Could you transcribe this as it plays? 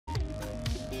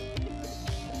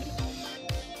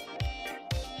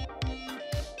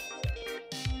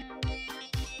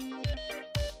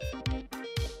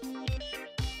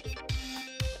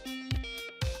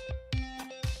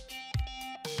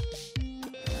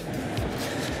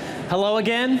Hello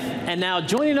again, and now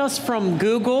joining us from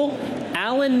Google,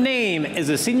 Alan Name is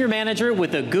a senior manager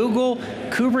with the Google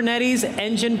Kubernetes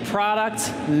Engine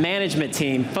Product Management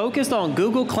Team, focused on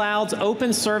Google Cloud's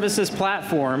open services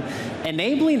platform,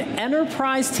 enabling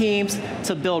enterprise teams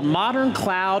to build modern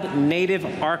cloud native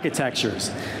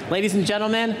architectures. Ladies and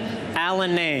gentlemen,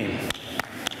 Alan Name.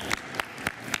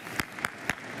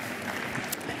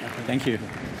 Thank you.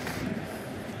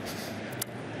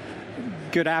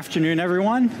 Good afternoon,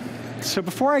 everyone. So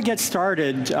before I get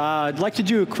started, I'd like to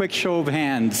do a quick show of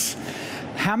hands.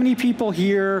 How many people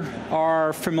here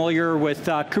are familiar with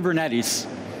Kubernetes?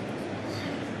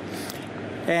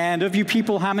 And of you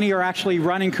people, how many are actually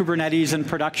running Kubernetes in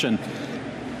production?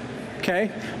 Okay.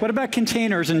 What about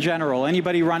containers in general?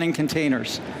 Anybody running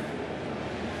containers?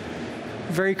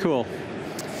 Very cool.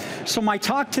 So my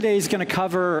talk today is going to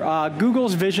cover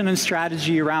Google's vision and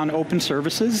strategy around open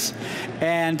services,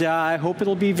 and I hope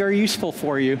it'll be very useful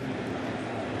for you.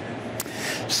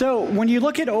 So when you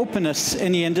look at openness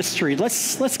in the industry,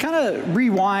 let's kind of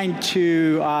rewind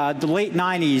to the late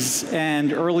 90s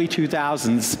and early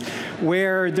 2000s,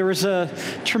 where there was a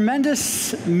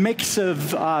tremendous mix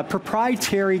of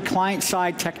proprietary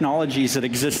client-side technologies that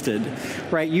existed,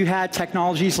 right? You had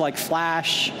technologies like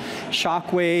Flash,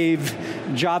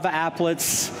 Shockwave, Java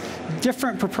applets,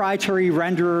 different proprietary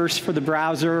renderers for the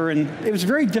browser, and it was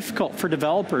very difficult for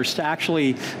developers to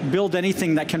actually build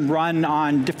anything that can run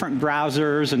on different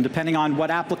browsers, and depending on what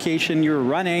application you were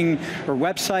running or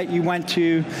website you went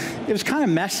to, it was kind of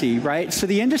messy, right? So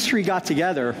the industry got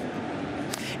together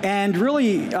and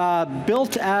really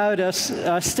built out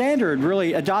a standard,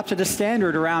 really adopted a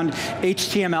standard around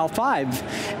HTML5.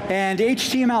 And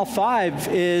HTML5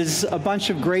 is a bunch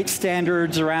of great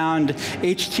standards around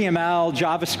HTML,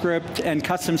 JavaScript, and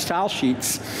custom style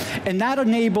sheets. And that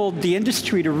enabled the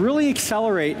industry to really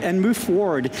accelerate and move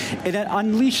forward, and it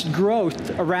unleashed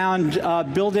growth around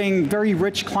building very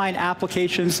rich client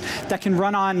applications that can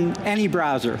run on any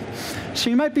browser.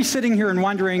 So you might be sitting here and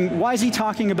wondering, why is he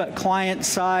talking about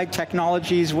client-side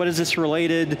technologies? What is this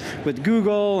related with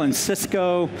Google and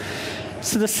Cisco?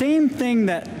 So the same thing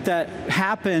that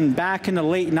happened back in the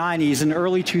late 90s and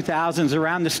early 2000s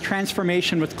around this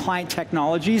transformation with client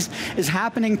technologies is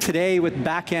happening today with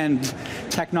back-end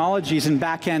technologies and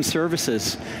back-end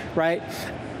services, right?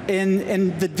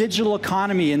 In the digital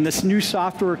economy, in this new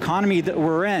software economy that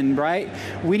we're in, right?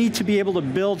 We need to be able to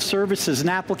build services and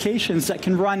applications that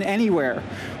can run anywhere.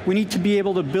 We need to be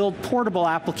able to build portable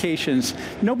applications.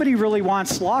 Nobody really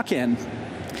wants lock-in.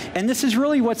 And this is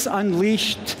really what's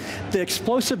unleashed the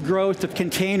explosive growth of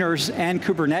containers and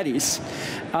Kubernetes.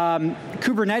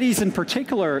 Kubernetes in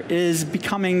particular is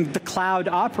becoming the cloud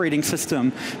operating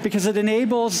system because it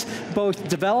enables both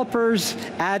developers,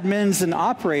 admins, and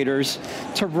operators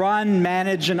to run,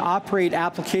 manage, and operate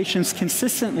applications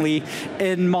consistently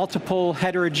in multiple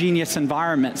heterogeneous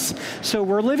environments. So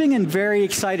we're living in very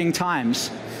exciting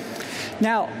times.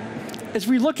 Now, as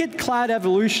we look at cloud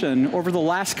evolution over the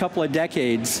last couple of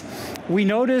decades, we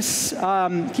notice,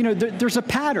 there's a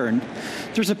pattern.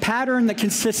 There's a pattern that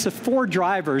consists of 4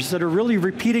 drivers that are really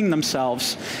repeating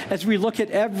themselves as we look at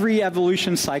every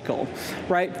evolution cycle,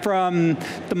 right? From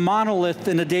the monolith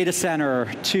in a data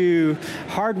center to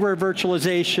hardware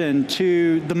virtualization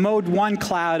to the mode 1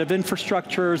 cloud of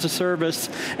infrastructure as a service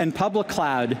and public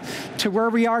cloud to where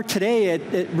we are today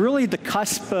at really the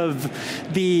cusp of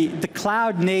the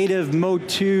cloud native mode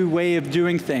 2 way of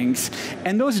doing things.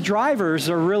 And those drivers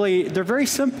are really, they're very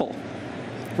simple,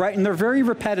 right? And they're very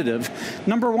repetitive.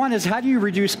 Number 1 is, how do you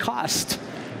reduce cost,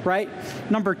 right?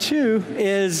 Number 2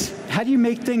 is, how do you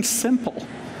make things simple,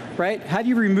 right? How do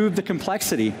you remove the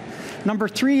complexity? Number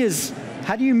 3 is,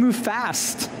 how do you move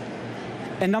fast?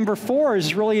 And number 4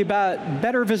 is really about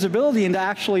better visibility into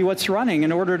actually what's running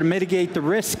in order to mitigate the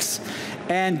risks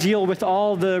and deal with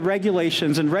all the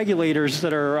regulations and regulators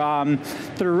that are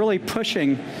really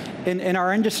pushing in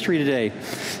our industry today.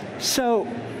 So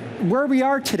where we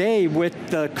are today with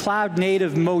the cloud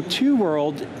native mode 2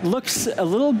 world looks a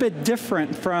little bit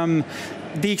different from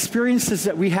the experiences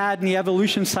that we had in the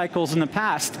evolution cycles in the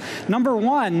past. Number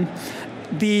 1,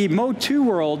 the mode 2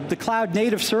 world, the cloud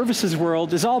native services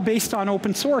world, is all based on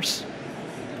open source.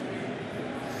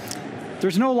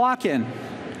 There's no lock-in.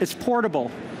 It's portable.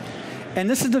 And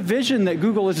this is the vision that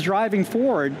Google is driving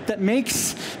forward that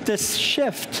makes this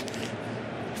shift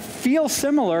feel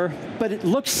similar, but it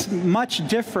looks much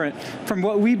different from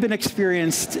what we've been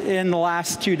experienced in the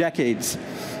last 2 decades.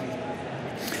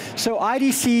 So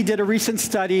IDC did a recent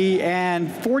study, and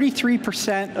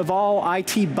 43% of all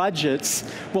IT budgets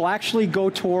will actually go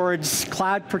towards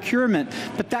cloud procurement.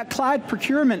 But that cloud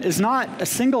procurement is not a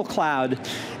single cloud.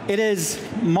 It is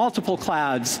multiple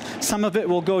clouds. Some of it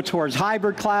will go towards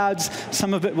hybrid clouds.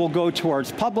 Some of it will go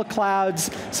towards public clouds.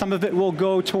 Some of it will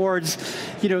go towards,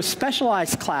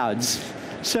 specialized clouds.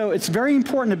 So it's very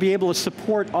important to be able to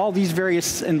support all these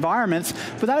various environments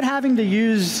without having to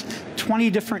use 20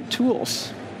 different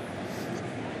tools.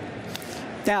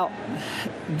 Now,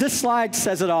 this slide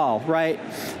says it all, right?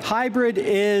 Hybrid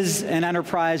is an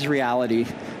enterprise reality,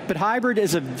 but hybrid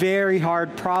is a very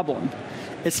hard problem.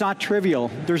 It's not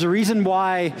trivial. There's a reason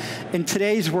why, in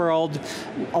today's world,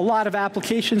 a lot of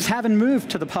applications haven't moved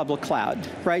to the public cloud,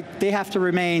 right? They have to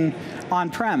remain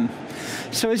on-prem.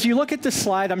 So as you look at this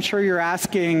slide, I'm sure you're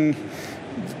asking,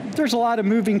 there's a lot of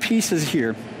moving pieces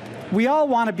here. We all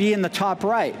want to be in the top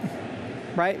right?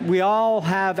 We all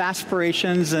have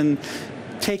aspirations and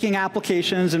taking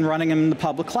applications and running them in the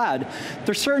public cloud.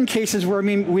 There's certain cases where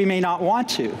we may not want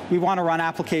to. We want to run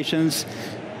applications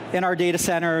in our data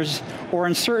centers or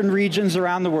in certain regions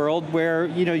around the world where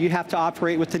you have to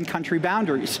operate within country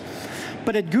boundaries.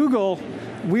 But at Google,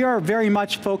 we are very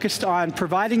much focused on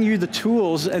providing you the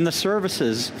tools and the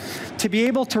services to be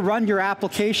able to run your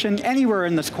application anywhere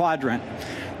in this quadrant.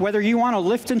 Whether you want to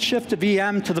lift and shift a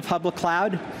VM to the public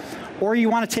cloud, or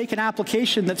you want to take an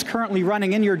application that's currently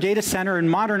running in your data center and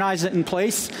modernize it in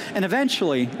place, and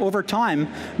eventually, over time,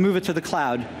 move it to the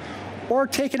cloud. Or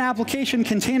take an application,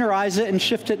 containerize it, and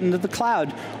shift it into the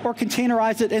cloud, or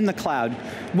containerize it in the cloud.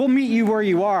 We'll meet you where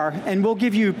you are, and we'll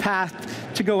give you a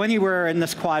path to go anywhere in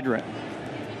this quadrant.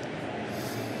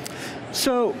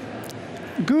 So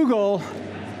Google,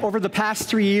 over the past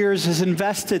 3 years, has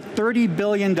invested $30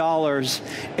 billion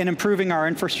in improving our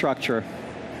infrastructure.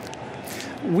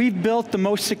 We've built the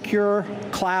most secure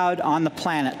cloud on the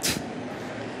planet.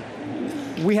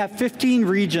 We have 15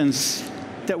 regions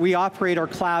that we operate our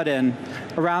cloud in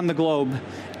around the globe,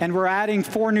 and we're adding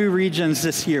 4 new regions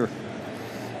this year.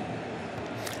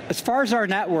 As far as our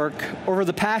network, over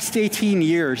the past 18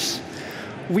 years,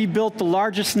 we built the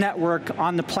largest network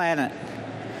on the planet.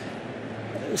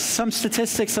 Some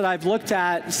statistics that I've looked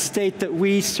at state that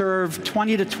we serve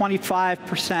 20 to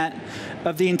 25%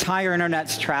 of the entire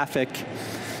internet's traffic.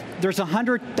 There's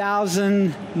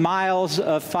 100,000 miles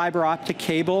of fiber optic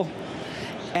cable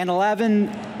and 11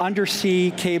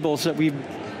 undersea cables that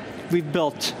we've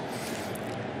built.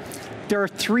 There are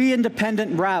 3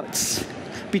 independent routes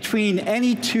between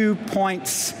any 2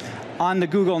 points on the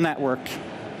Google network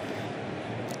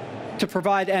to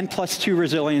provide N+2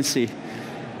 resiliency.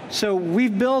 So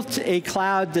we've built a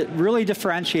cloud that really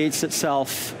differentiates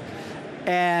itself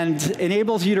and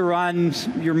enables you to run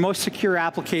your most secure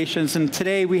applications. And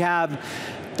today we have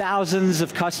thousands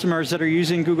of customers that are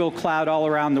using Google Cloud all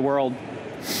around the world.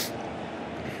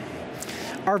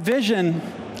 Our vision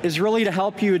is really to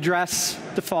help you address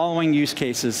the following use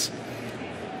cases.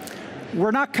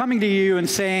 We're not coming to you and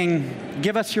saying,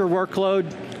 give us your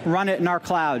workload, run it in our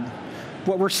cloud.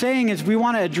 What we're saying is we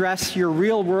want to address your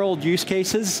real-world use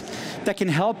cases that can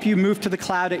help you move to the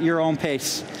cloud at your own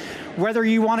pace. Whether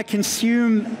you want to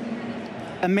consume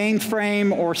a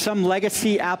mainframe or some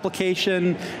legacy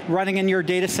application running in your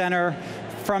data center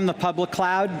from the public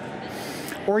cloud,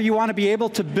 or you want to be able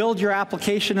to build your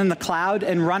application in the cloud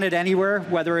and run it anywhere,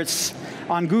 whether it's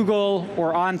on Google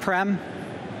or on-prem.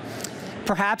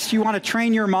 Perhaps you want to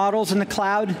train your models in the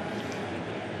cloud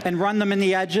and run them in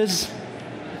the edges.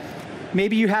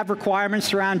 Maybe you have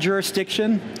requirements around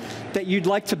jurisdiction that you'd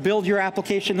like to build your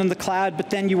application in the cloud, but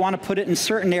then you want to put it in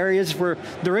certain areas where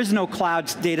there is no cloud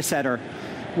data center,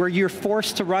 where you're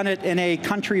forced to run it in a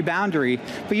country boundary,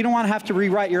 but you don't want to have to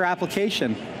rewrite your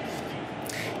application.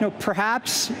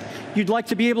 Perhaps you'd like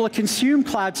to be able to consume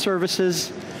cloud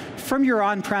services from your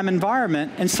on-prem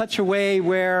environment in such a way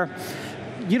where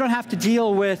you don't have to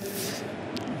deal with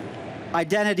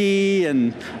identity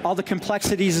and all the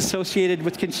complexities associated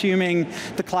with consuming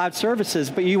the cloud services,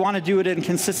 but you want to do it in a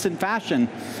consistent fashion.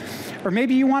 Or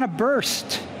maybe you want to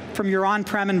burst from your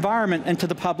on-prem environment into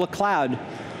the public cloud,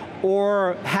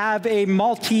 or have a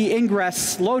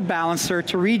multi-ingress load balancer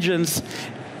to regions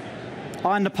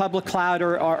on the public cloud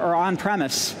or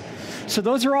on-premise. So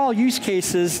those are all use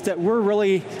cases that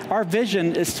our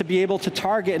vision is to be able to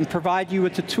target and provide you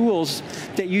with the tools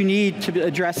that you need to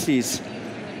address these.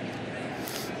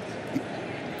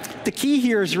 The key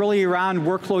here is really around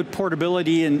workload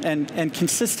portability and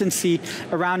consistency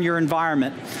around your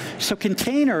environment. So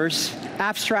containers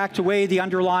abstract away the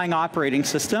underlying operating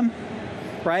system,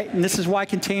 right? And this is why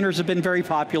containers have been very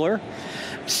popular.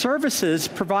 Services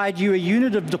provide you a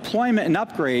unit of deployment and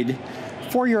upgrade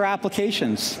for your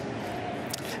applications.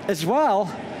 As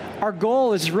well, our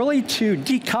goal is really to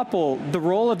decouple the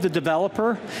role of the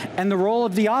developer and the role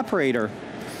of the operator.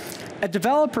 A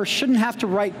developer shouldn't have to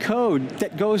write code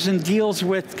that goes and deals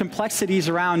with complexities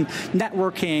around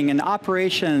networking and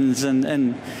operations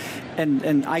and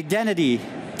identity.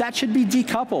 That should be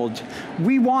decoupled.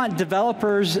 We want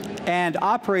developers and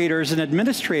operators and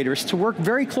administrators to work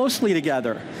very closely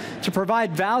together, to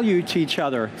provide value to each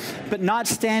other, but not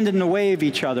stand in the way of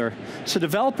each other. So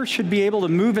developers should be able to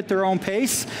move at their own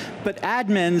pace, but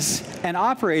admins and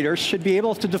operators should be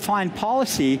able to define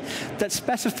policy that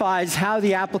specifies how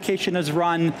the application is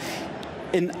run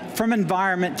from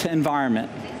environment to environment.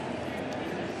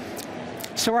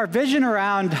 So our vision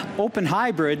around open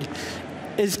hybrid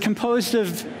is composed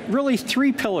of really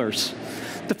 3 pillars.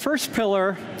 The first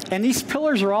pillar, and these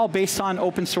pillars are all based on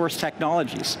open source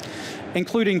technologies,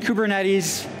 including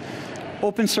Kubernetes,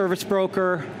 Open Service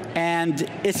Broker, and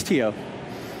Istio.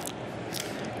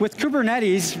 With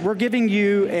Kubernetes, we're giving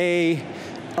you a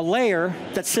layer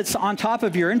that sits on top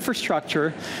of your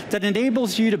infrastructure that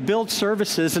enables you to build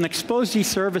services and expose these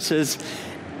services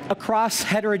across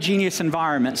heterogeneous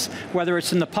environments, whether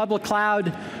it's in the public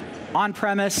cloud,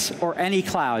 on-premise, or any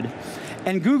cloud.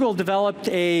 And Google developed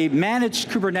a managed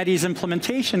Kubernetes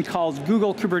implementation called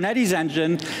Google Kubernetes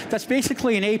Engine that's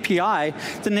basically an API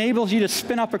that enables you to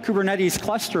spin up a Kubernetes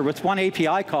cluster with one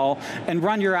API call and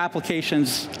run your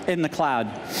applications in the cloud.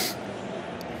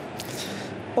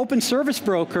 Open Service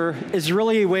Broker is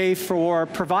really a way for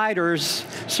providers,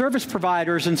 service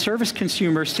providers, and service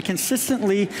consumers to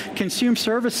consistently consume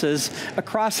services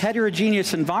across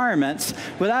heterogeneous environments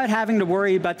without having to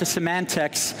worry about the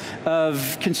semantics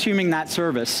of consuming that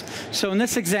service. So in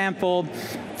this example,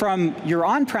 from your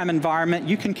on-prem environment,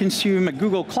 you can consume a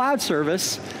Google Cloud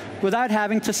service without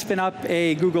having to spin up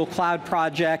a Google Cloud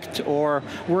project or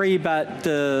worry about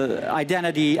the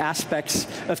identity aspects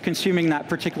of consuming that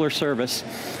particular service.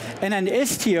 And then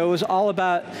Istio is all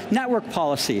about network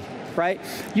policy, right?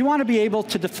 You want to be able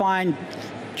to define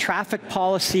traffic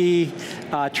policy,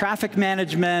 traffic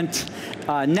management,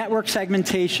 network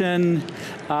segmentation,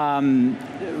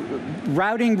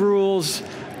 routing rules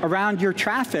around your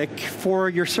traffic for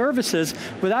your services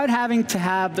without having to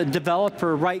have a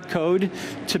developer write code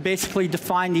to basically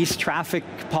define these traffic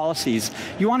policies.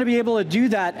 You want to be able to do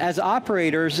that as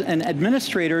operators and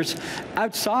administrators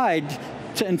outside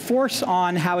to enforce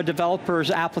on how a developer's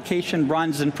application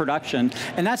runs in production.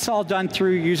 And that's all done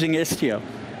through using Istio.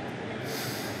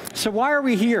 So why are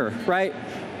we here, right?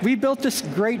 We built this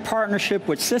great partnership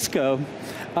with Cisco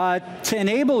to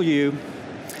enable you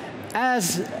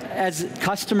as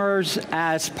customers,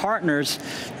 as partners,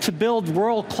 to build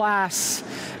world-class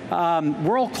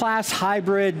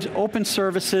hybrid open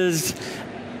services,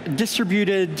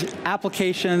 distributed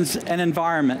applications and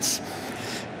environments.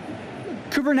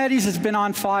 Kubernetes has been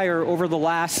on fire over the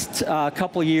last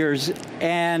couple years,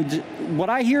 and what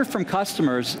I hear from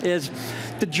customers is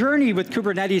the journey with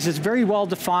Kubernetes is very well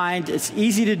defined, it's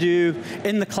easy to do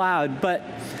in the cloud, but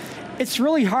it's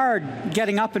really hard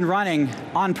getting up and running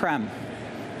on-prem.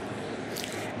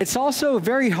 It's also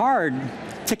very hard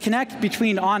to connect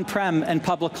between on-prem and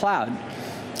public cloud.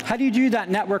 How do you do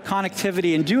that network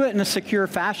connectivity and do it in a secure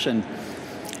fashion?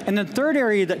 And the third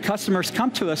area that customers come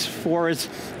to us for is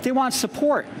they want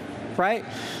support, right?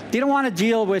 They don't want to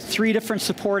deal with 3 different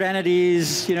support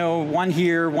entities, you know, one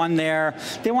here, one there.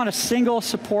 They want a single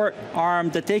support arm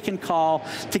that they can call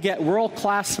to get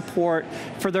world-class support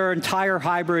for their entire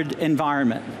hybrid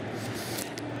environment.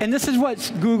 And this is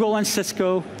what Google and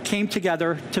Cisco came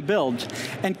together to build.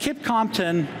 And Kip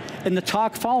Compton, in the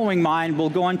talk following mine,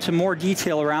 will go into more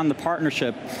detail around the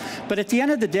partnership. But at the end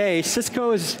of the day,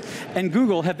 Cisco and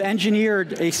Google have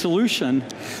engineered a solution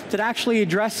that actually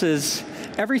addresses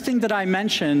everything that I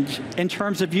mentioned in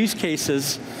terms of use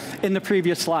cases in the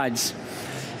previous slides.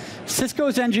 Cisco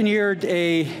has engineered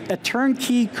a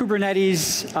turnkey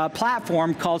Kubernetes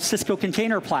platform called Cisco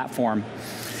Container Platform.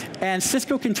 And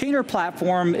Cisco Container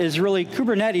Platform is really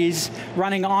Kubernetes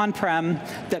running on-prem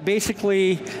that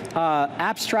basically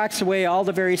abstracts away all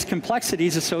the various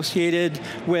complexities associated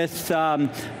with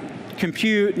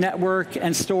compute, network,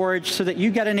 and storage so that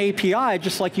you get an API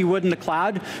just like you would in the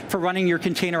cloud for running your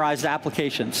containerized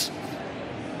applications.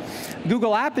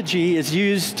 Google Apigee is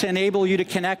used to enable you to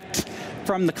connect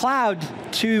from the cloud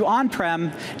to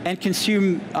on-prem and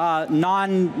consume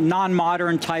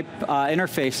non-modern type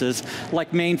interfaces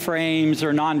like mainframes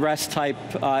or non-REST type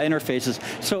interfaces.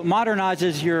 So it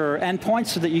modernizes your endpoints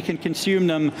so that you can consume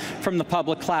them from the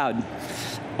public cloud.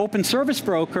 Open Service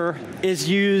Broker is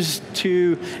used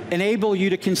to enable you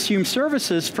to consume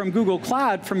services from Google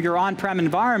Cloud from your on-prem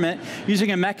environment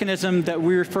using a mechanism that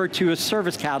we refer to as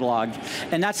Service Catalog,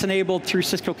 and that's enabled through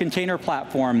Cisco Container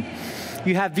Platform.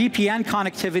 You have VPN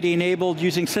connectivity enabled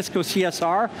using Cisco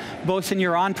CSR, both in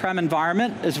your on-prem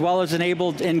environment as well as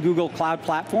enabled in Google Cloud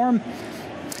Platform.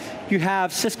 You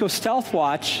have Cisco Stealth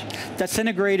Watch that's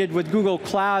integrated with Google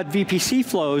Cloud VPC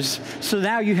flows, so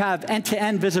now you have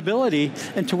end-to-end visibility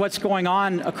into what's going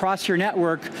on across your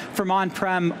network from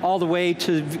on-prem all the way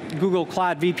to Google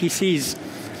Cloud VPCs.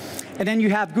 And then you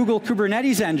have Google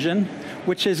Kubernetes Engine,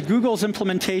 which is Google's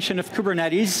implementation of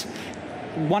Kubernetes,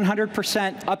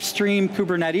 100% upstream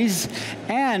Kubernetes,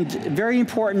 and very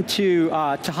important to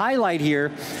highlight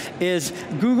here is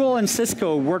Google and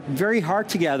Cisco worked very hard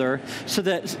together so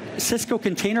that Cisco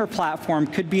Container Platform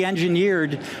could be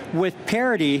engineered with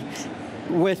parity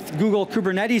with Google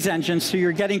Kubernetes Engine, so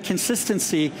you're getting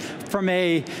consistency from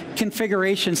a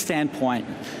configuration standpoint.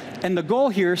 And the goal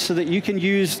here is so that you can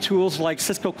use tools like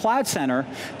Cisco Cloud Center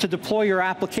to deploy your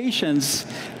applications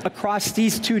across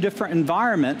these two different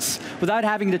environments without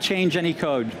having to change any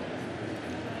code.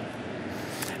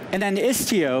 And then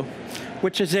Istio,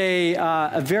 which is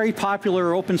a very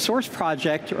popular open source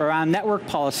project around network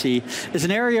policy, is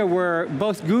an area where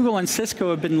both Google and Cisco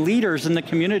have been leaders in the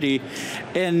community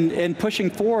in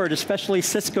pushing forward. Especially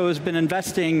Cisco has been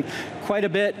investing quite a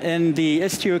bit in the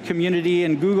Istio community,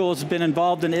 and Google has been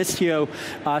involved in Istio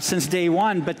since day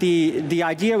one. But the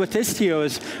idea with Istio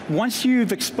is once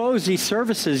you've exposed these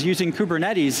services using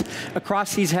Kubernetes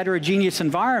across these heterogeneous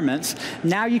environments,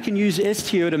 now you can use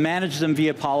Istio to manage them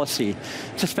via policy,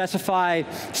 to specify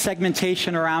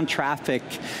segmentation around traffic,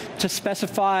 to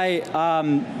specify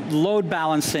load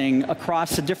balancing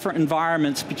across the different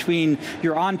environments between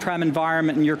your on-prem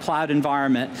environment and your cloud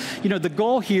environment. You know, the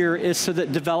goal here is so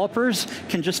that developers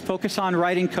can just focus on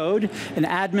writing code, and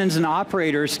admins and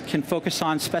operators can focus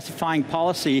on specifying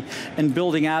policy and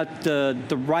building out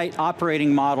the right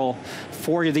operating model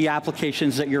for the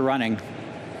applications that you're running.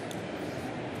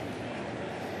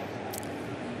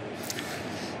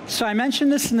 So I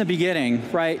mentioned this in the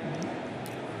beginning, right?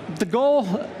 The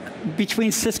goal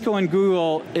between Cisco and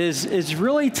Google is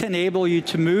really to enable you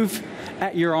to move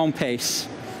at your own pace.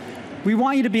 We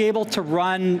want you to be able to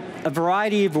run a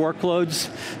variety of workloads,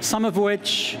 some of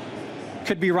which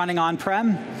could be running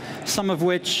on-prem, some of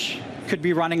which could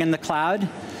be running in the cloud.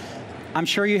 I'm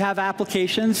sure you have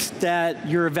applications that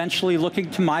you're eventually looking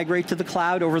to migrate to the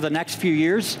cloud over the next few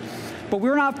years, but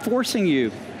we're not forcing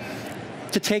you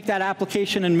to take that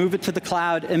application and move it to the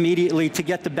cloud immediately to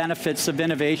get the benefits of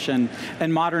innovation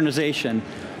and modernization.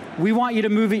 We want you to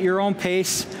move at your own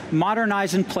pace,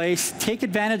 modernize in place, take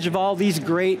advantage of all these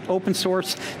great open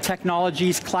source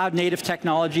technologies, cloud native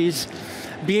technologies,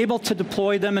 be able to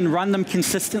deploy them and run them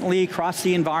consistently across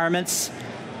the environments.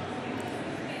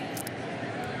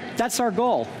 That's our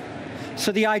goal.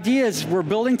 So the idea is we're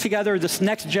building together this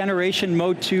next generation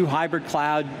Mode 2 hybrid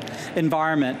cloud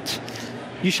environment.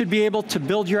 You should be able to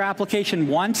build your application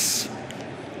once,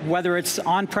 whether it's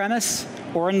on-premise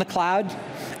or in the cloud,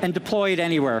 and deploy it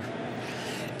anywhere.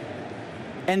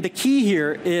 And the key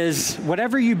here is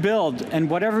whatever you build and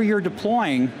whatever you're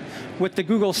deploying with the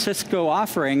Google Cisco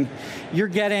offering, you're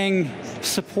getting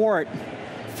support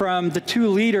from the two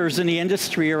leaders in the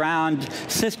industry around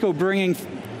Cisco bringing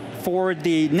forward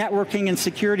the networking and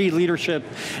security leadership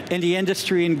in the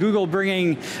industry, and Google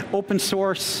bringing open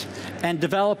source and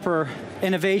developer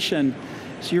innovation.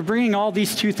 So you're bringing all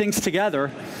these two things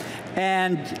together,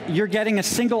 and you're getting a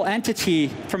single entity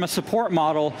from a support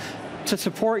model to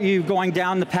support you going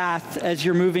down the path as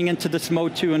you're moving into this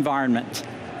Mode 2 environment.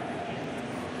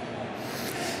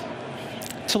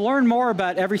 To learn more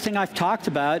about everything I've talked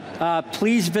about,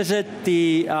 please visit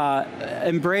the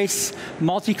Embrace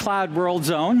Multi-Cloud World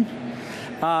Zone.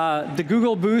 The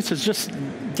Google booth is just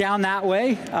down that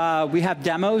way. We have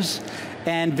demos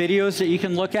and videos that you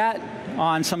can look at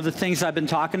on some of the things I've been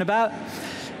talking about.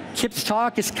 Kip's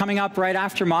talk is coming up right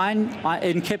after mine.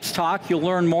 In Kip's talk, you'll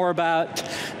learn more about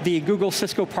the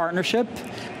Google-Cisco partnership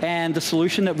and the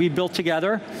solution that we built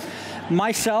together.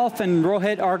 Myself and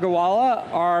Rohit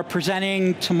Argawala are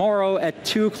presenting tomorrow at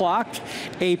 2 o'clock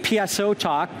a PSO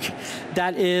talk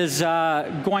that is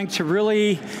going to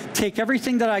really take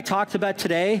everything that I talked about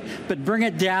today, but bring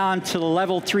it down to the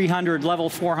level 300, level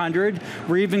 400.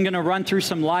 We're even going to run through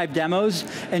some live demos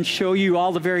and show you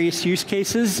all the various use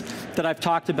cases that I've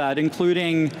talked about,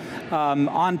 including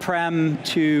on-prem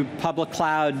to public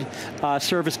cloud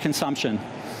service consumption.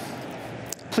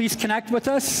 Please connect with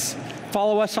us.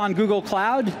 Follow us on Google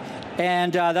Cloud,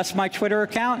 and that's my Twitter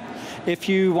account. If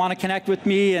you want to connect with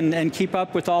me and keep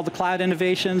up with all the cloud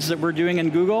innovations that we're doing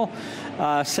in Google,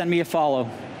 send me a follow.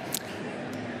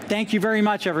 Thank you very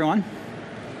much, everyone.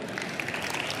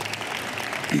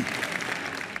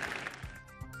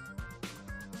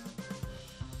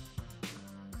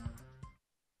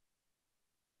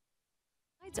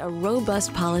 It's a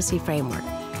robust policy framework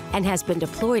and has been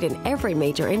deployed in every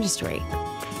major industry.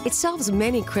 It solves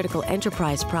many critical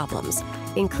enterprise problems,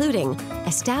 including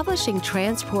establishing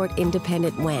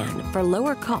transport-independent WAN for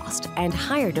lower cost and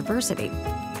higher diversity,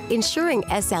 ensuring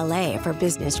SLA for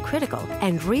business-critical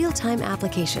and real-time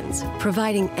applications,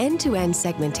 providing end-to-end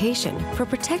segmentation for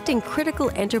protecting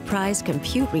critical enterprise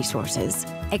compute resources,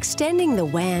 extending the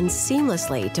WAN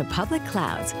seamlessly to public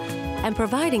clouds, and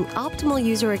providing optimal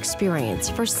user experience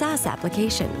for SaaS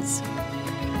applications.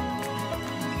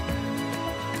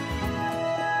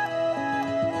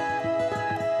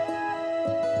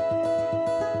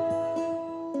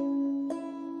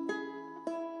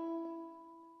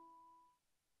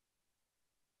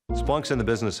 Splunk's in the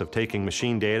business of taking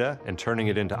machine data and turning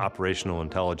it into operational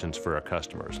intelligence for our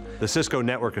customers. The Cisco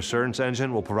Network Assurance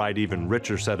Engine will provide even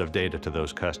richer set of data to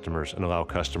those customers and allow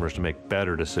customers to make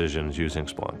better decisions using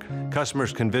Splunk.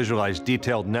 Customers can visualize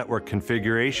detailed network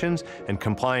configurations and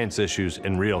compliance issues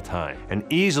in real time and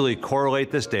easily correlate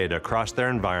this data across their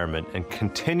environment and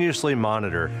continuously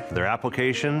monitor their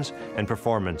applications and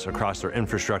performance across their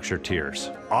infrastructure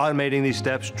tiers. Automating these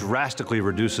steps drastically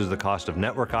reduces the cost of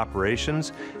network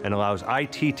operations and allows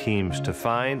IT teams to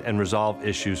find and resolve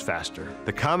issues faster.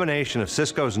 The combination of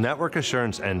Cisco's Network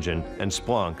Assurance Engine and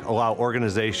Splunk allow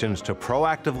organizations to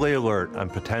proactively alert on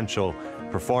potential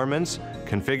performance,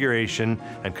 configuration,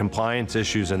 and compliance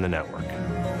issues in the network.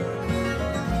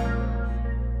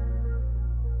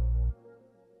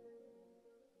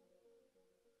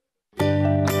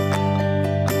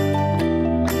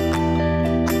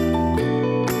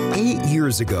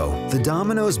 Years ago, the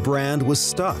Domino's brand was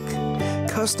stuck.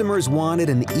 Customers wanted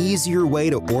an easier way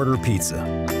to order pizza.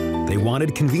 They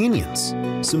wanted convenience,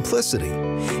 simplicity.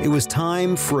 It was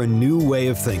time for a new way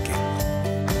of thinking.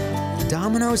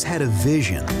 Domino's had a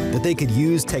vision that they could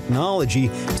use technology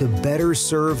to better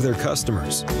serve their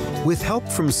customers. With help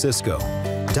from Cisco,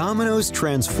 Domino's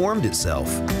transformed itself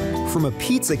from a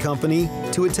pizza company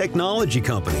to a technology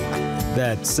company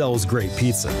that sells great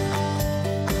pizza.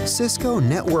 Cisco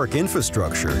Network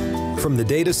Infrastructure, from the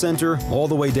data center all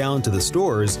the way down to the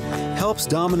stores, helps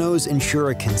Domino's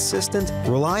ensure a consistent,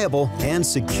 reliable, and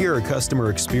secure customer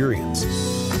experience.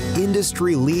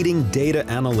 Industry-leading data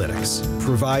analytics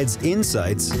provides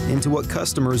insights into what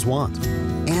customers want.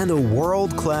 And a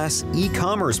world-class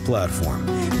e-commerce platform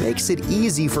makes it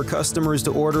easy for customers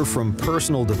to order from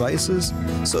personal devices,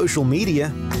 social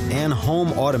media, and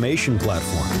home automation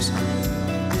platforms.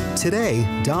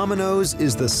 Today, Domino's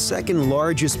is the second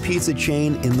largest pizza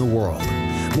chain in the world.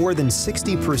 More than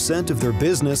 60% of their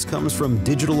business comes from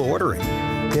digital ordering.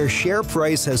 Their share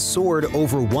price has soared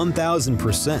over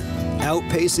 1,000%,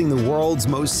 outpacing the world's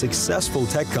most successful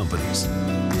tech companies.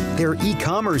 Their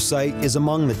e-commerce site is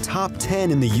among the top 10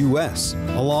 in the US,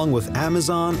 along with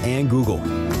Amazon and Google.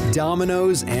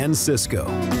 Domino's and Cisco.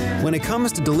 When it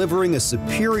comes to delivering a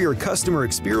superior customer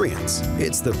experience,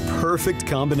 it's the perfect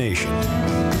combination.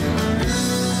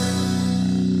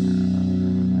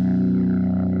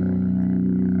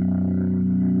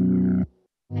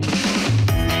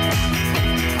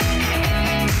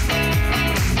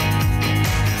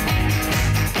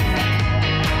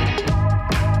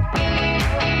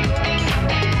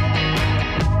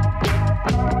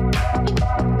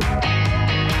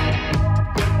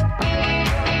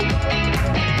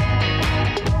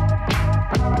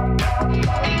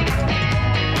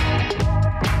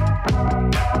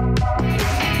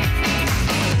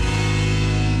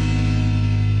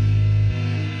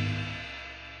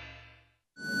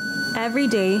 Every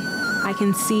day, I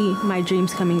can see my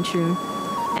dreams coming true.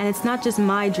 And it's not just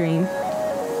my dream.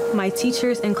 My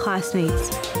teachers and classmates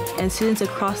and students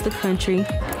across the country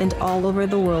and all over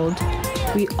the world,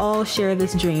 we all share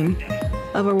this dream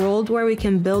of a world where we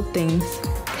can build things,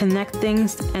 connect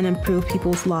things, and improve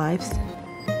people's lives.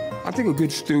 I think a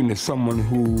good student is someone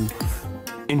who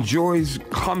enjoys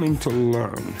coming to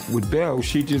learn. With Belle,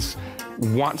 she just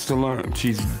wants to learn.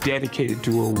 She's dedicated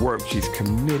to her work. She's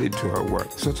committed to her work.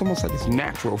 So it's almost like it's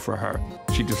natural for her.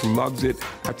 She just loves it.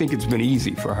 I think it's been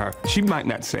easy for her. She might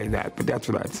not say that, but that's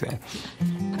what I'd say.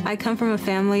 I come from a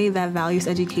family that values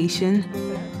education.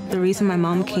 the reason my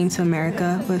mom came to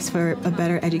America was for a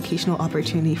better educational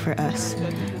opportunity for us.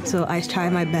 So I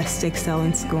tried my best to excel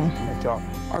in school.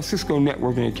 Our Cisco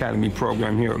Networking Academy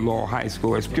program here at Laurel High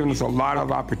School has given us a lot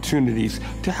of opportunities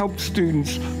to help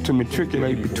students to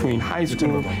matriculate between high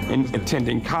school and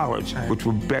attending college, which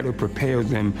will better prepare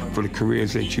them for the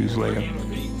careers they choose later.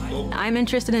 I'm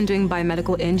interested in doing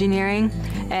biomedical engineering,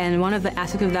 and one of the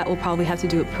aspects of that will probably have to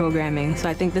do with programming. So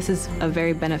I think this is a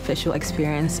very beneficial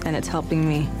experience, and it's helping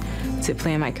me to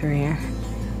plan my career.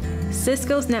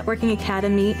 Cisco's Networking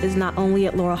Academy is not only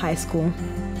at Laurel High School.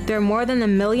 There are more than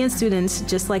 1 million students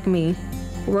just like me,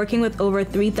 working with over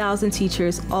 3,000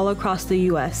 teachers all across the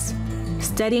U.S.,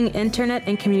 studying internet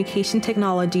and communication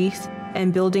technologies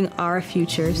and building our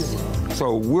futures.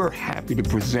 So we're happy to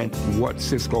present what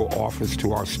Cisco offers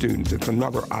to our students. It's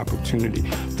another opportunity.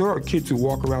 There are kids who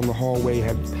walk around the hallway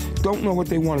don't know what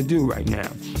they want to do right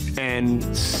now. And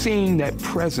seeing that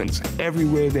presence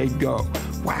everywhere they go.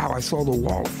 Wow, I saw the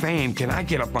Wall of Fame. Can I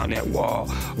get up on that wall?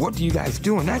 What do you guys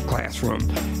do in that classroom?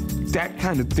 That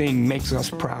kind of thing makes us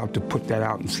proud to put that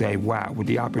out and say, wow, with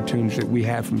the opportunities that we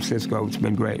have from Cisco, it's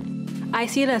been great. I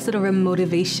see it as sort of a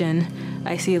motivation.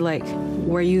 I see like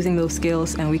we're using those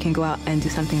skills and we can go out and do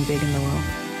something big in the world.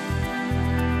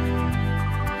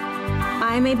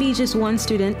 I may be just one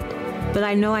student, but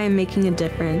I know I am making a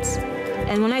difference.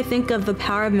 And when I think of the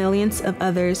power of millions of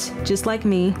others just like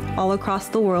me all across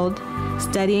the world,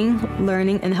 studying,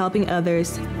 learning, and helping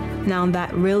others, now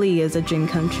that really is a dream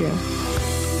come true.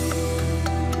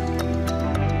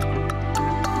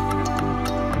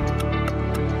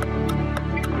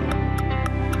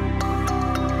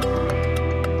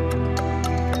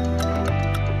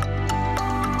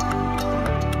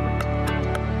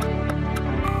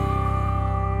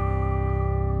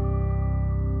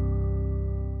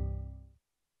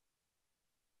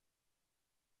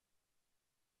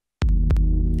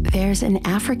 There's an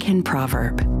African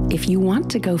proverb: if you want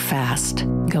to go fast,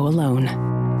 go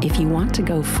alone. If you want to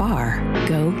go far,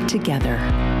 go together.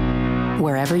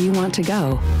 Wherever you want to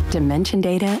go, Dimension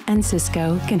Data and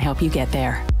Cisco can help you get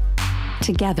there.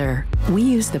 Together, we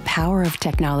use the power of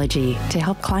technology to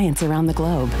help clients around the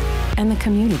globe and the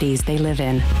communities they live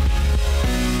in.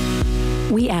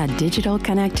 We add digital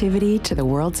connectivity to the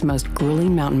world's most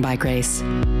grueling mountain bike race,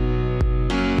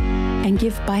 and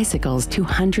give bicycles to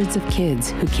hundreds of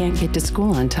kids who can't get to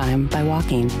school on time by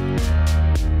walking.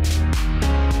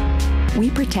 We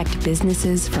protect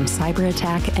businesses from cyber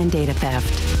attack and data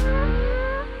theft.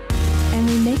 And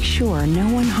we make sure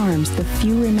no one harms the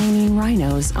few remaining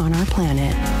rhinos on our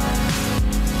planet.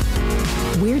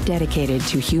 We're dedicated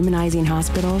to humanizing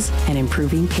hospitals and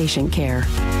improving patient care,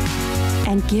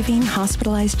 and giving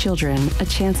hospitalized children a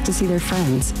chance to see their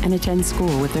friends and attend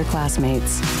school with their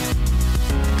classmates.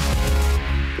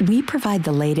 We provide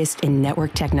the latest in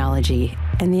network technology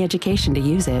and the education to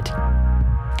use it.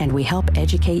 And we help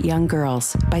educate young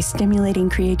girls by stimulating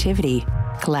creativity,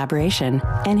 collaboration,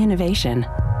 and innovation.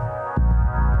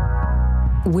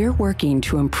 We're working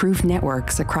to improve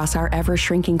networks across our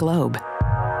ever-shrinking globe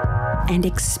and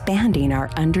expanding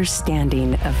our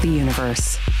understanding of the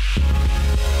universe.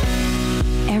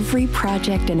 Every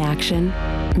project and action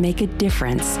make a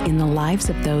difference in the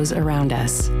lives of those around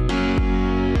us.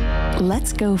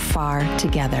 Let's go far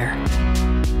together.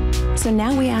 So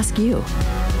now we ask you,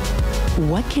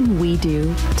 what can we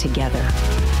do together?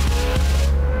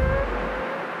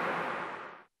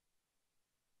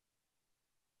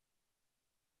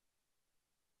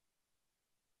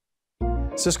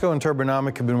 Cisco and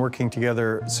Turbonomic have been working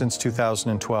together since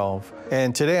 2012.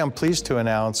 And today I'm pleased to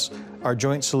announce our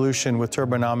joint solution with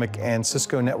Turbonomic and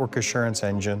Cisco Network Assurance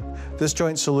Engine. This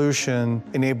joint solution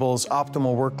enables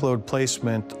optimal workload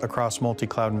placement across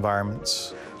multi-cloud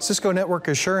environments. Cisco Network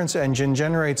Assurance Engine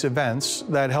generates events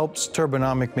that helps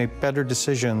Turbonomic make better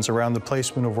decisions around the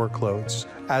placement of workloads.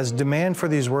 As demand for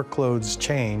these workloads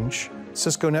change,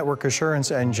 Cisco Network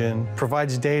Assurance Engine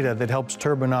provides data that helps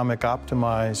Turbonomic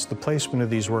optimize the placement of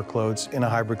these workloads in a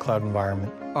hybrid cloud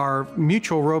environment. Our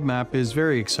mutual roadmap is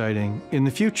very exciting. In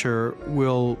the future,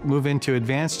 we'll move into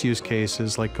advanced use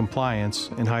cases like compliance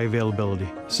and high availability.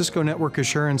 Cisco Network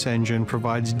Assurance Engine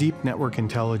provides deep network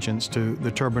intelligence to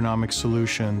the Turbonomic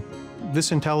solution.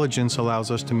 This intelligence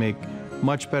allows us to make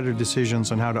much better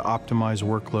decisions on how to optimize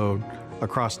workload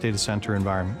across data center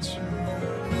environments.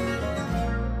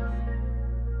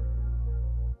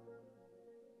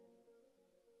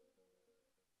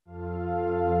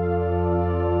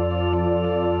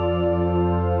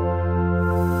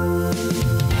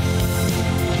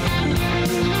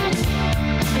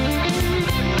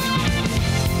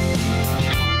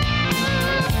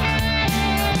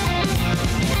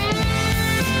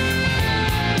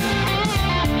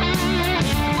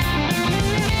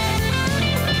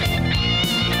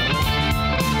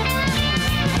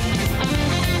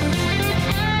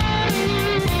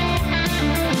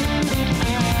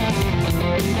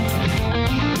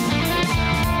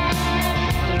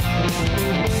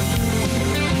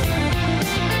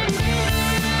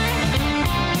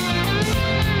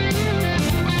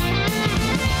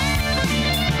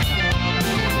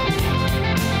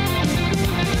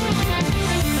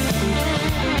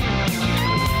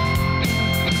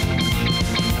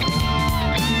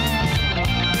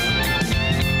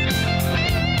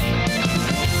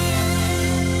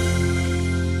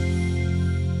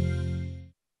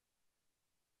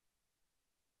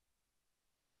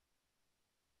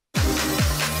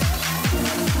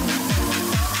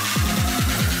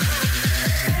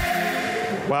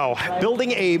 Wow,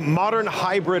 building a modern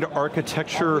hybrid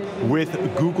architecture with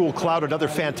Google Cloud, another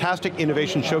fantastic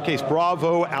innovation showcase.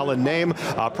 Bravo, Alan Name,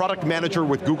 product manager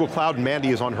with Google Cloud. Mandy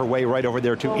is on her way right over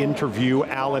there to interview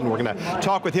Alan. We're going to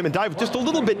talk with him and dive just a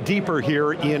little bit deeper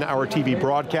here in our TV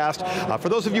broadcast. For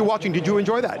those of you watching, did you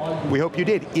enjoy that? We hope you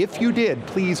did. If you did,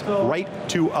 please write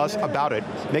to us about it.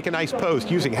 Make a nice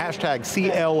post using hashtag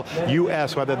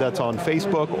CLUS, whether that's on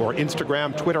Facebook or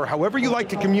Instagram, Twitter, however you like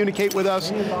to communicate with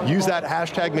us, use that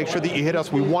hashtag. Make sure that you hit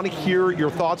us. We want to hear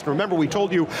your thoughts. And remember, we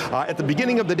told you at the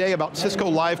beginning of the day about Cisco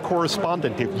Live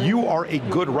Correspondent. If you are a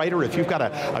good writer, if you've got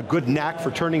a good knack for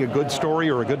turning a good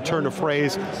story or a good turn of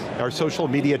phrase, our social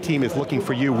media team is looking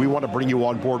for you. We want to bring you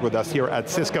on board with us here at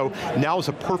Cisco. Now is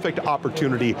a perfect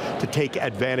opportunity to take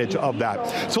advantage of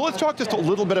that. So let's talk just a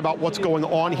little bit about what's going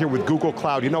on here with Google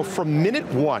Cloud. You know, from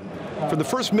minute one, for the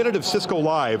first minute of Cisco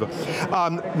Live,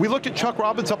 we looked at Chuck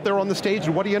Robbins up there on the stage,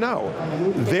 and what do you know?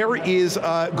 There is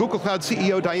Google Cloud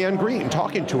CEO Diane Green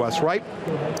talking to us, right?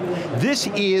 This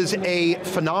is a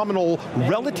phenomenal,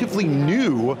 relatively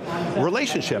new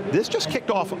relationship. This just kicked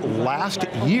off last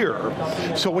year.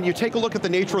 So when you take a look at the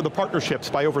nature of the partnerships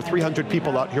by over 300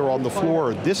 people out here on the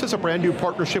floor, this is a brand new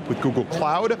partnership with Google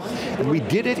Cloud, and we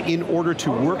did it in order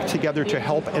to work together to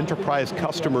help enterprise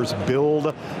customers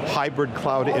build hybrid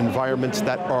cloud environments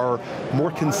that are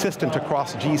more consistent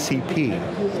across GCP,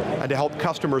 and to help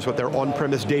customers with their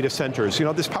on-premise data centers. You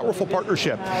know, this powerful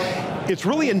partnership, it's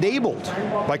really enabled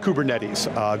by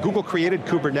Kubernetes. Google created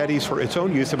Kubernetes for its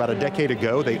own use about a decade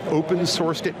ago. They open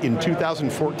sourced it in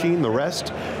 2014. The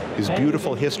rest is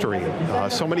beautiful history.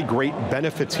 So many great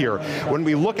benefits here. When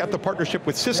we look at the partnership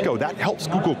with Cisco, that helps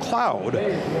Google Cloud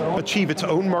achieve its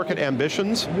own market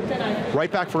ambitions.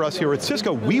 Right back for us here at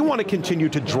Cisco, we want to continue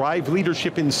to drive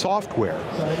leadership in software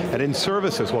and in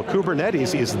services. Well,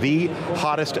 Kubernetes is the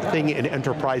hottest thing in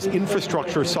enterprise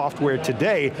infrastructure software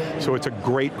today, so it's a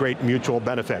great, great mutual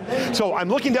benefit. So I'm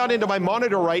looking down into my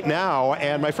monitor right now,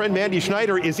 and my friend Mandy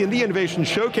Schneider is in the Innovation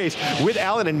Showcase with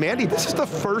Alan. And Mandy, this is the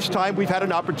first time we've had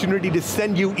an opportunity to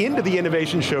send you into the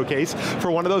Innovation Showcase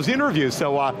for one of those interviews.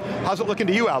 So how's it looking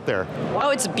to you out there? Oh,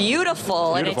 it's beautiful.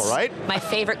 Beautiful, and it's right? My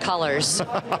favorite colors.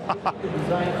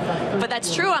 But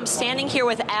that's true, I'm standing here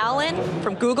with Alan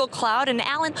from Google Cloud. And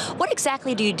Alan, what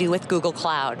exactly do you do with Google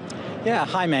Cloud? Yeah,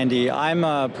 hi Mandy. I'm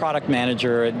a product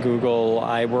manager at Google.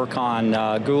 I work on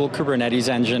Google Kubernetes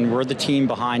Engine. We're the team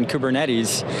behind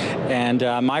Kubernetes. And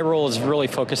my role is really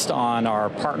focused on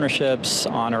our partnerships,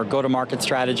 on our go-to-market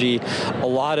strategy. A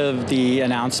lot of the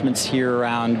announcements here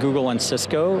around Google and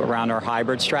Cisco, around our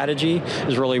hybrid strategy,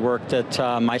 is really work that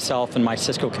myself and my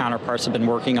Cisco counterparts have been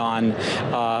working on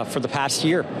for the past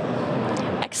year.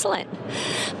 Excellent.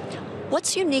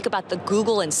 What's unique about the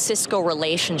Google and Cisco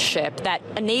relationship that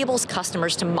enables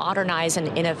customers to modernize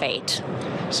and innovate?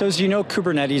 So as you know,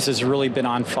 Kubernetes has really been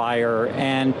on fire,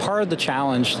 and part of the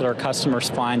challenge that our customers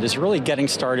find is really getting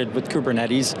started with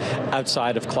Kubernetes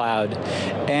outside of cloud.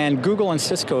 And Google and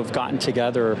Cisco have gotten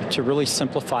together to really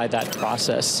simplify that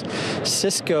process.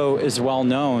 Cisco is well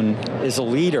known as a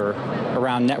leader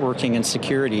around networking and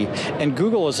security, and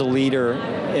Google is a leader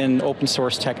in open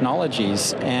source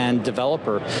technologies and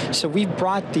developer. So we've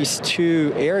brought these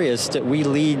two areas that we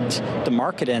lead the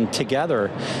market in together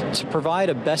to provide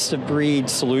a best of breed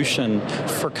solution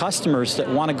for customers that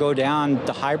want to go down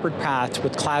the hybrid path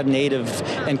with cloud native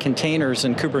and containers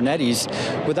and Kubernetes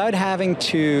without having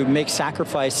to make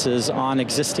sacrifices on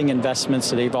existing investments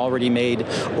that they've already made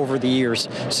over the years.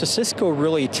 So Cisco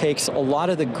really takes a lot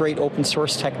of the great open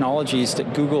source technologies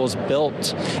that Google has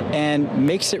built and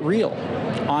makes it real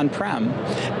on-prem.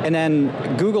 And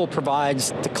then Google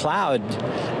provides the cloud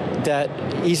that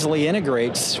easily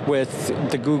integrates with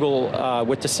the Google,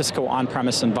 with the Cisco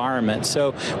on-premise environment.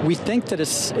 So we think that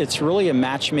it's really a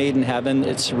match made in heaven.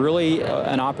 It's really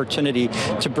an opportunity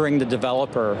to bring the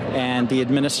developer and the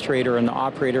administrator and the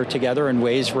operator together in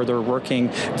ways where they're working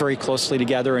very closely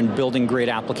together and building great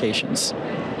applications.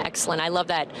 Excellent, I love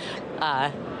that.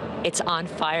 It's on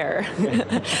fire.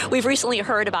 We've recently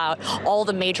heard about all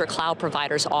the major cloud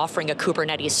providers offering a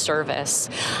Kubernetes service.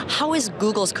 How is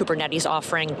Google's Kubernetes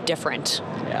offering different?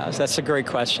 Yeah, that's a great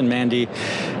question, Mandy.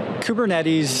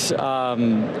 Kubernetes,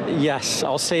 yes,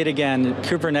 I'll say it again,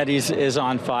 Kubernetes is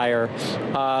on fire.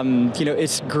 You know,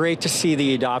 it's great to see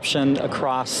the adoption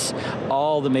across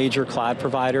all the major cloud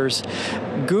providers,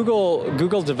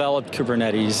 Google developed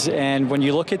Kubernetes, and when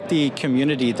you look at the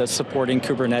community that's supporting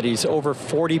Kubernetes, over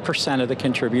 40% of the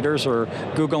contributors are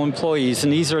Google employees,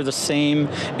 and these are the same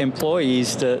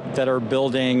employees that are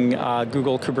building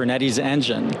Google Kubernetes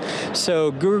Engine.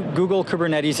 So Google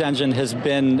Kubernetes Engine has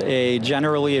been a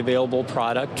generally available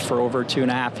product for over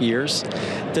 2.5 years.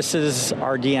 This is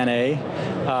our DNA.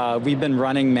 We've been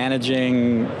running,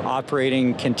 managing,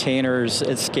 operating containers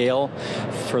at scale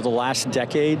for the last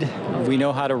decade. We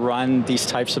know how to run these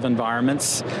types of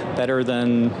environments better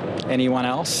than anyone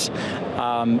else.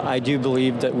 I do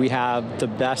believe that we have the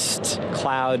best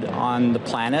cloud on the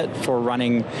planet for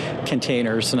running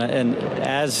containers. And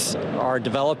as our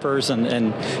developers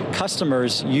and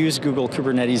customers use Google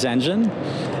Kubernetes Engine,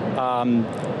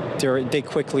 they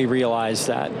quickly realize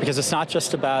that, because it's not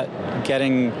just about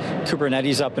getting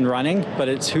Kubernetes up and running, but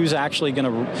it's who's actually going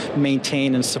to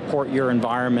maintain and support your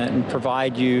environment and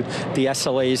provide you the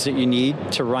SLAs that you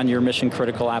need to run your mission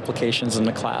critical applications in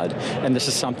the cloud. And this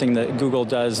is something that Google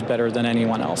does better than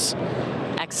anyone else.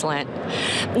 Excellent.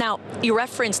 Now, you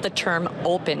referenced the term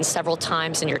open several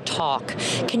times in your talk.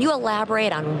 Can you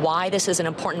elaborate on why this is an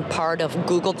important part of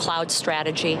Google Cloud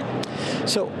strategy?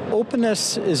 So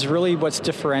openness is really what's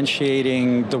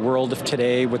differentiating the world of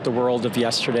today with the world of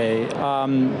yesterday.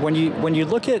 When you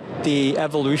look at the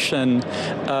evolution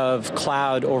of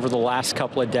cloud over the last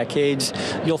couple of decades,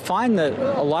 you'll find that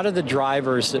a lot of the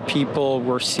drivers that people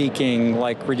were seeking,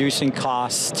 like reducing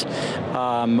cost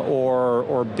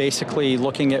or basically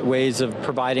looking at ways of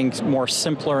providing more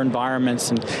simpler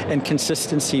environments and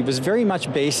consistency, was very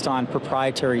much based on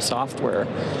proprietary software.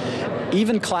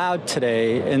 Even cloud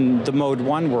today in the Mode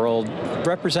 1 world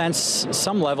represents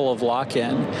some level of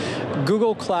lock-in.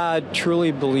 Google Cloud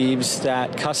truly believes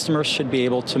that customers should be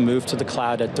able to move to the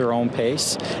cloud at their own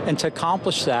pace. And to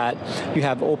accomplish that, you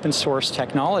have open source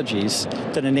technologies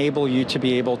that enable you to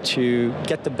be able to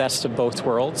get the best of both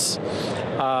worlds.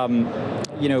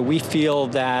 We feel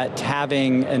that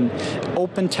having an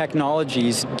open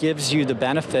technologies gives you the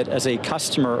benefit as a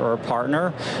customer or a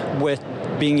partner with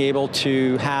being able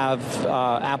to have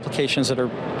applications that are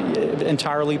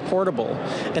entirely portable.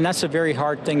 And that's a very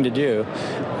hard thing to do.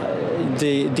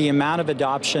 The amount of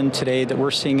adoption today that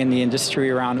we're seeing in the industry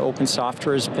around open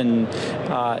software has been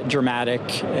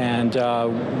dramatic, and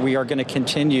we are going to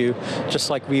continue, just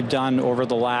like we've done over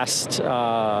the last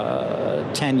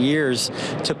 10 years,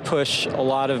 to push a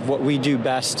lot of what we do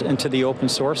best into the open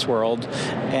source world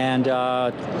and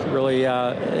really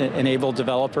enable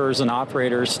developers and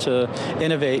operators to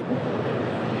innovate.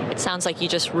 It sounds like you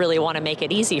just really want to make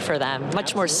it easy for them,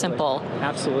 much more simple.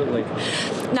 Absolutely.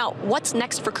 Now, what's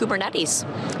next for Kubernetes?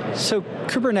 So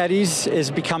Kubernetes is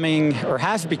becoming, or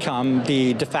has become,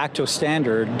 the de facto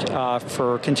standard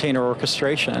for container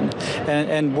orchestration.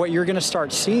 And what you're going to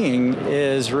start seeing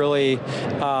is really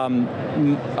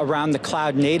around the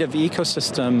cloud native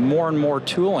ecosystem, more and more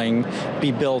tooling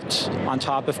be built on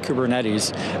top of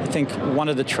Kubernetes. I think one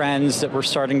of the trends that we're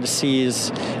starting to see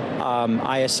is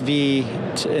ISV,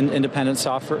 independent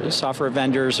software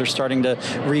vendors, are starting to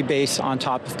rebase on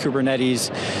top of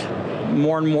Kubernetes.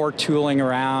 More and more tooling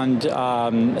around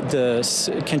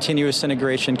the continuous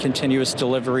integration, continuous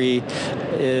delivery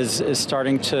is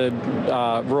starting to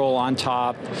roll on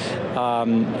top.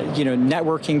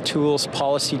 Networking tools,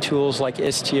 policy tools like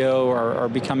Istio are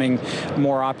becoming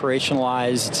more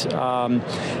operationalized.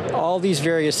 All these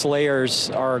various layers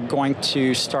are going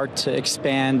to start to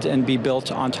expand and be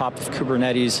built on top of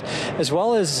Kubernetes, as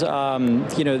well as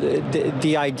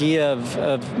the idea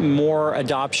of more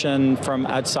adoption from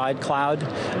outside cloud.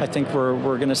 I think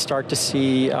we're going to start to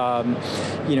see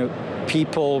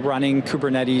people running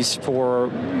Kubernetes for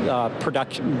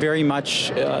production, very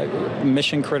much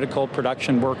mission-critical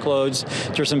production workloads.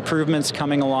 There's improvements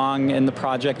coming along in the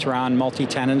project around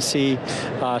multi-tenancy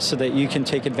so that you can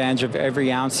take advantage of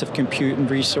every ounce of compute and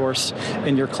resource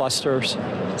in your clusters.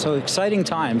 So exciting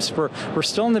times. We're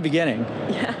still in the beginning.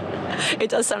 Yeah,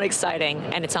 it does sound exciting,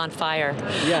 and it's on fire.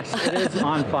 Yes, it is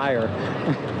on fire.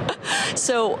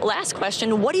 So, last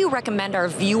question, what do you recommend our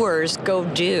viewers go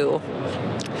do?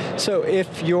 So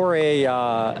if you're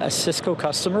a Cisco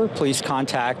customer, please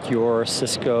contact your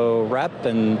Cisco rep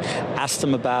and ask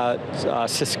them about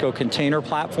Cisco Container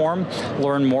Platform.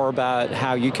 Learn more about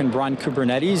how you can run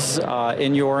Kubernetes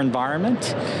in your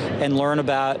environment, and learn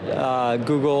about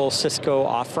Google Cisco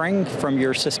offering from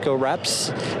your Cisco reps,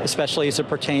 especially as it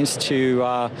pertains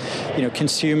to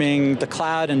consuming the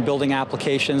cloud and building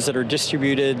applications that are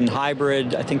distributed and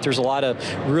hybrid. I think there's a lot of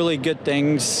really good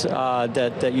things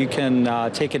that you can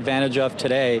can take advantage of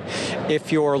today.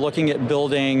 If you're looking at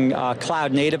building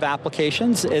cloud-native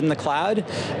applications in the cloud,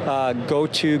 go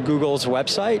to Google's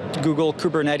website, Google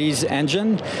Kubernetes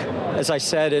Engine. As I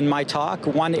said in my talk,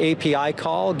 one API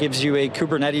call gives you a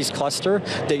Kubernetes cluster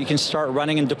that you can start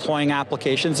running and deploying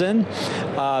applications in.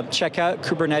 Check out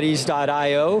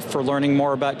kubernetes.io for learning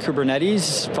more about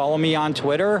Kubernetes. Follow me on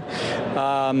Twitter.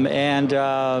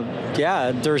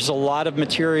 Yeah, there's a lot of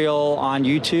material on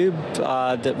YouTube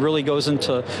that really goes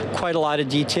into quite a lot of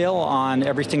detail on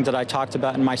everything that I talked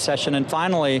about in my session. And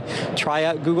finally, try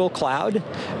out Google Cloud.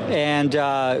 And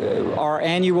our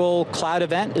annual cloud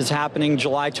event is happening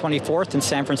July 24th in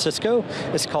San Francisco.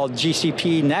 It's called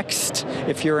GCP Next.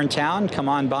 If you're in town, come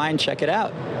on by and check it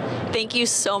out. Thank you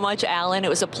so much, Alan. It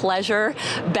was a pleasure.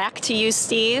 Back to you,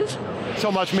 Steve.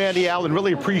 So much, Mandy, Alan,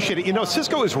 really appreciate it. You know,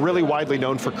 Cisco is really widely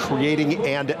known for creating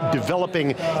and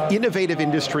developing innovative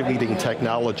industry-leading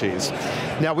technologies.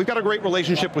 Now, we've got a great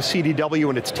relationship with CDW,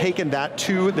 and it's taken that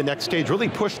to the next stage, really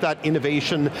pushed that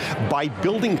innovation by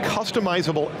building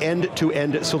customizable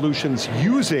end-to-end solutions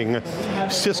using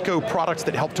Cisco products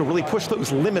that help to really push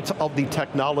those limits of the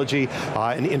technology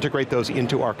and integrate those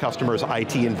into our customers'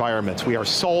 IT environments. We are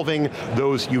solving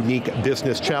those unique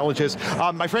business challenges.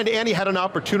 My friend Annie had an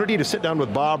opportunity to sit down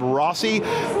with Bob Rossi.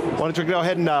 Why don't you go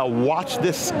ahead and watch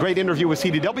this great interview with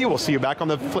CDW. We'll see you back on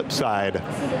the flip side.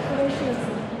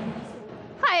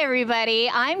 Hi everybody,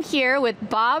 I'm here with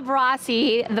Bob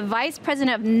Rossi, the Vice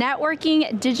President of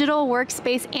Networking, Digital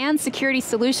Workspace, and Security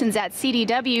Solutions at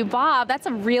CDW. Bob, that's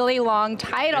a really long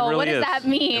title. Really what does that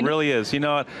mean? It really is. You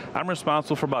know what, I'm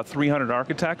responsible for about 300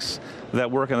 architects that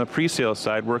work on the pre-sales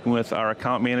side, working with our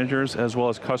account managers as well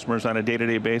as customers on a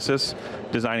day-to-day basis,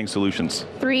 designing solutions.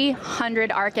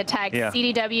 300 architects, yeah.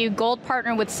 CDW, Gold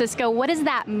Partner with Cisco. What does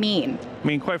that mean? I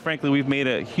mean, quite frankly, we've made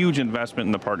a huge investment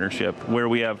in the partnership where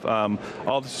we have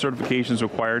all the certifications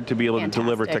required to be able to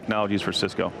deliver technologies for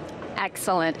Cisco.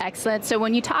 Excellent, excellent. So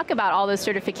when you talk about all those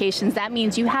certifications, that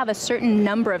means you have a certain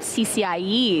number of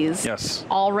CCIEs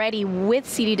already with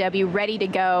CDW ready to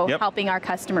go, helping our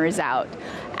customers out.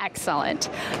 Excellent.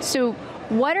 So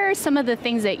what are some of the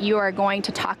things that you are going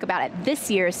to talk about at this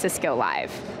year's Cisco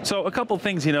Live? So a couple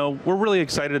things, you know, we're really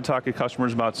excited to talk to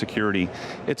customers about security.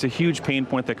 It's a huge pain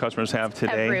point that customers have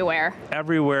today. Everywhere.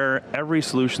 Everywhere, every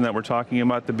solution that we're talking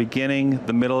about, the beginning,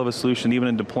 the middle of a solution, even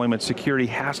in deployment, security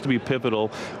has to be pivotal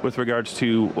with regards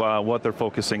to what they're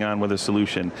focusing on with a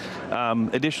solution.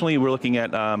 Additionally, we're looking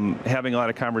at having a lot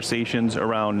of conversations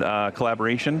around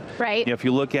collaboration. Right. You know, if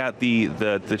you look at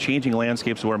the changing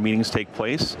landscapes where meetings take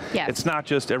place, it's not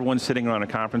just everyone sitting around a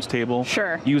conference table.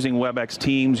 Using WebEx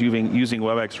Teams, using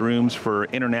WebEx Rooms for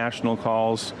international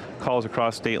calls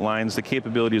across state lines. The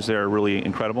capabilities there are really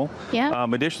incredible.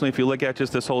 Additionally, if you look at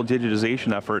just this whole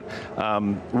digitization effort,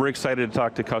 we're excited to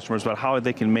talk to customers about how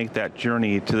they can make that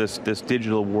journey to this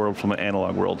digital world from an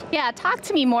analog world. Yeah, talk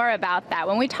to me more about that.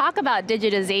 When we talk about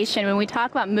digitization, when we talk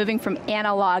about moving from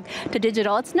analog to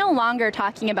digital, it's no longer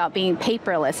talking about being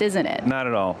paperless, isn't it? Not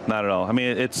at all, not at all. I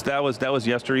mean, that was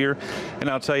yesteryear. And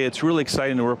I'll tell you, it's really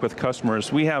exciting to work with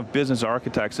customers. We have business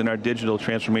architects in our digital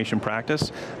transformation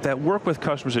practice that work with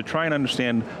customers to try and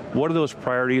understand what are those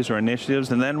priorities or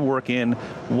initiatives, and then work in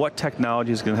what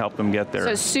technologies can help them get there.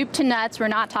 So soup to nuts, we're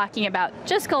not talking about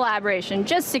just collaboration,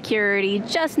 just security,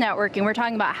 just networking. We're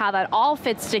talking about how that all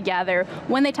fits together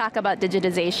when they talk about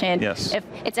digitization. If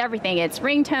it's everything, it's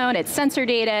ringtone, it's sensor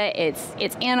data,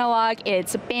 it's analog,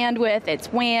 it's bandwidth,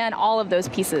 it's WAN, all of those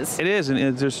pieces. It is,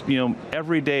 and there's, you know,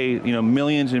 every day, you know,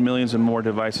 millions and millions and more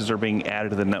devices are being added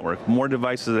to the network. More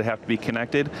devices that have to be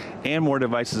connected, and more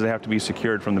devices that have to be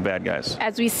secured from the bad guys.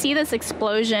 As we see this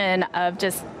explosion of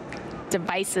just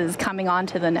devices coming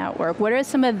onto the network, what are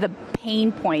some of the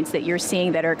pain points that you're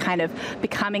seeing that are kind of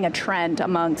becoming a trend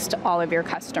amongst all of your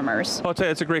customers? I'll tell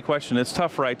you, it's a great question. It's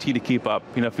tough for IT to keep up.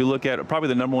 You know, if you look at probably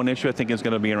the number one issue, I think is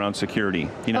going to be around security.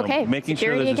 You know, making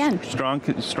sure there's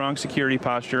a strong security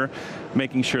posture,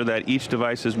 making sure that each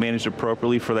device is managed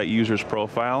appropriately for that user's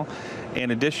profile.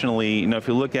 And additionally, you know, if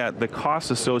you look at the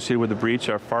costs associated with the breach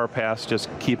are far past just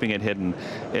keeping it hidden.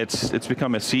 It's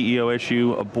become a CEO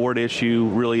issue, a board issue,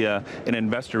 really an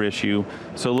investor issue.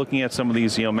 So looking at some of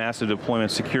these, you know, massive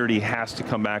deployments, security has to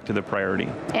come back to the priority.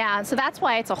 Yeah, so that's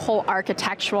why it's a whole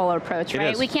architectural approach,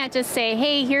 right? We can't just say,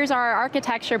 hey, here's our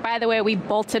architecture, by the way, we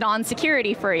bolted on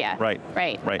security for you. Right.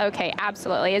 Okay,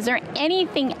 absolutely. Is there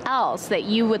anything else that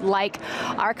you would like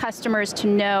our customers to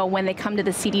know when they come to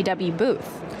the CDW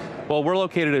booth? Well, we're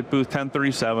located at booth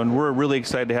 1037. We're really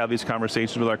excited to have these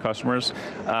conversations with our customers.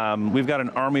 We've got an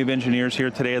army of engineers here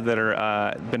today that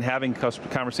are been having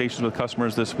conversations with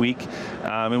customers this week,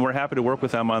 and we're happy to work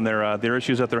with them on their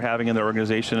issues that they're having in their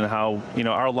organization and how, you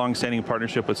know, our long-standing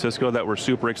partnership with Cisco that we're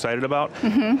super excited about,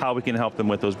 how we can help them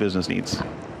with those business needs.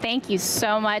 Thank you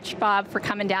so much, Bob, for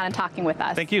coming down and talking with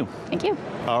us. Thank you. Thank you.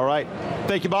 All right.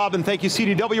 Thank you, Bob, and thank you,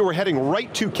 CDW. We're heading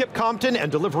right to Kip Compton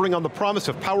and delivering on the promise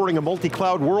of powering a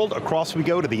multi-cloud world. Across we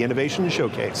go to the Innovation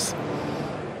Showcase.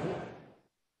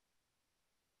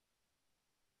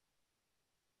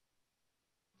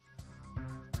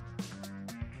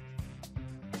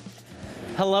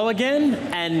 Hello again,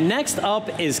 and next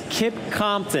up is Kip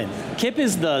Compton. Kip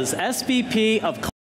is the SVP of